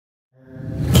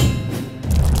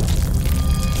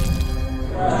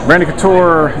Randy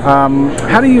Couture,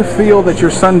 how do you feel that your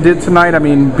son did tonight? I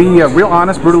mean, be real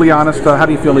honest, brutally honest. How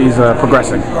do you feel he's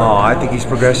progressing? Oh, I think he's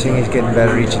progressing. He's getting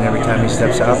better each and every time he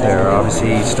steps out there.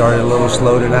 Obviously, he started a little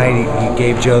slow tonight. He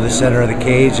gave Joe the center of the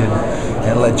cage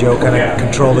and let Joe kind of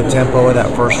control the tempo of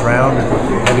that first round.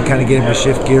 And had to kind of get him to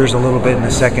shift gears a little bit in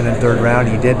the second and third round.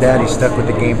 He did that. He stuck with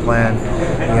the game plan.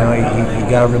 You know,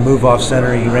 he got him to move off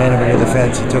center. He ran him into the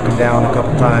fence. He took him down a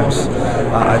couple times.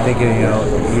 I think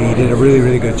he did a really,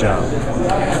 really good job.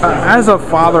 As a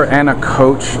father and a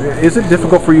coach, is it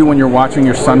difficult for you when you're watching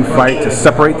your son fight to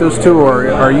separate those two, or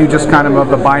are you just kind of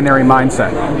the binary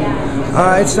mindset?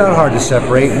 It's not hard to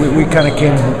separate. We kind of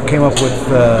came up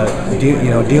with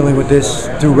dealing with this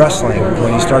through wrestling.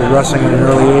 When he started wrestling at an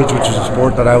early age, which was a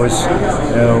sport that I was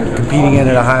competing in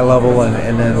at a high level,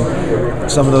 and then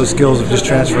some of those skills have just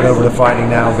transferred over to fighting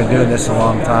now. I've been doing this a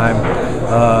long time.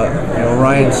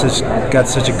 Ryan's got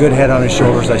such a good head on his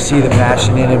shoulders. I see the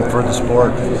passion in him for the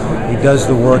sport. He does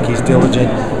the work. He's diligent,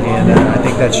 and I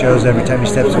think that shows every time he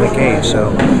steps in the cage. So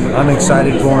I'm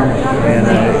excited for him,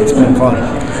 and it's been fun.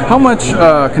 How much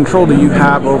control do you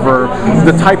have over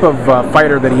the type of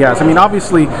fighter that he has? I mean,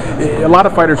 obviously, a lot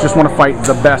of fighters just want to fight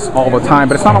the best all the time,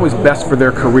 but it's not always best for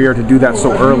their career to do that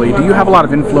so early. Do you have a lot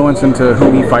of influence into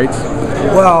who he fights?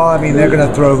 Well, I mean, they're going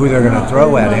to throw who they're going to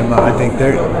throw at him. I think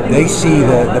they see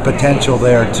the potential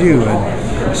there too,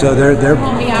 and so they're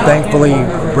thankfully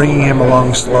bringing him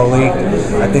along slowly.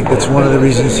 I think that's one of the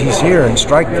reasons he's here in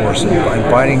Strikeforce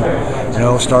and fighting.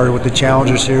 Started with the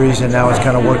Challenger Series, and now he's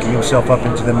kind of working himself up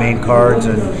into the main cards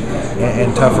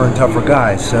and tougher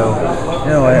guys. So,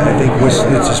 I think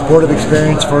it's a sport of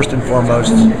experience first and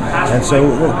foremost, and so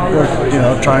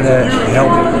we're trying to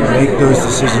help make those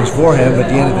decisions for him. But at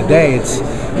the end of the day, it's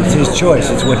his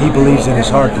choice. It's what he believes in his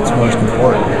heart that's most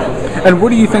important. And what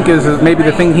do you think is maybe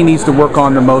the thing he needs to work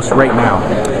on the most right now?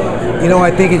 I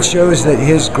think it shows that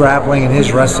his grappling and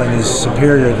his wrestling is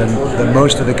superior than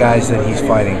most of the guys that he's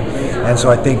fighting. And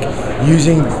so I think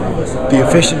using the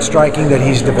efficient striking that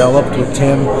he's developed with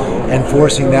Tim and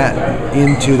forcing that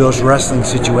into those wrestling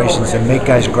situations and make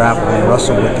guys grapple and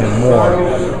wrestle with him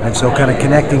more. And so kind of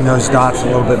connecting those dots a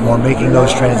little bit more, making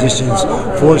those transitions,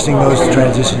 forcing those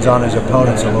transitions on his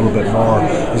opponents a little bit more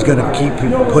is going to keep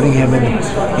putting him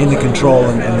in the control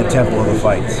and the tempo of the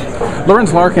fights.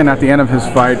 Lorenz Larkin, at the end of his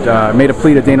fight, made a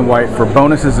plea to Dana White for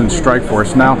bonuses in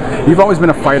Strikeforce. Now, you've always been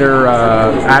a fighter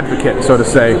advocate, so to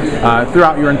say,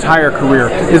 throughout your entire career.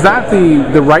 Is that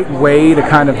the right way to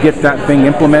kind of get that thing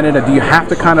implemented? Do you have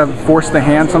to kind of force the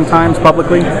hand sometimes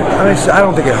publicly? I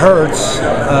don't think it hurts.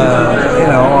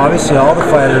 Obviously all the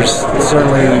fighters,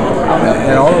 certainly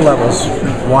at all the levels,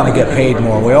 want to get paid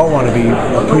more. We all want to be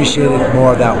appreciated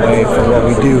more that way for what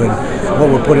we do and what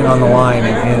we're putting on the line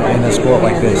in a sport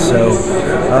like this. So,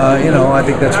 I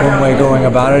think that's one way of going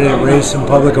about it. It raised some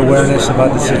public awareness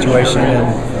about the situation, and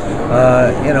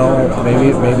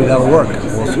maybe that'll work.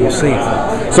 We'll see.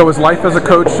 So is life as a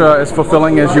coach as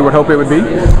fulfilling as you would hope it would be?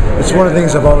 It's one of the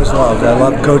things I've always loved. I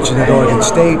love coaching at Oregon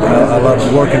State. I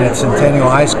love working at Centennial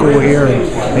High School here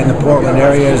in the Portland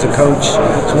area as a coach.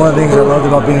 It's one of the things I loved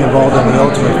about being involved in the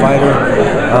Ultimate Fighter.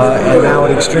 And now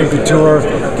at Extreme Couture,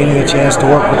 getting a chance to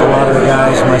work with a lot of the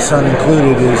guys, my son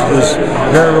included, is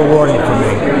very rewarding for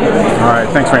me. All right.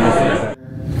 Thanks, Randy.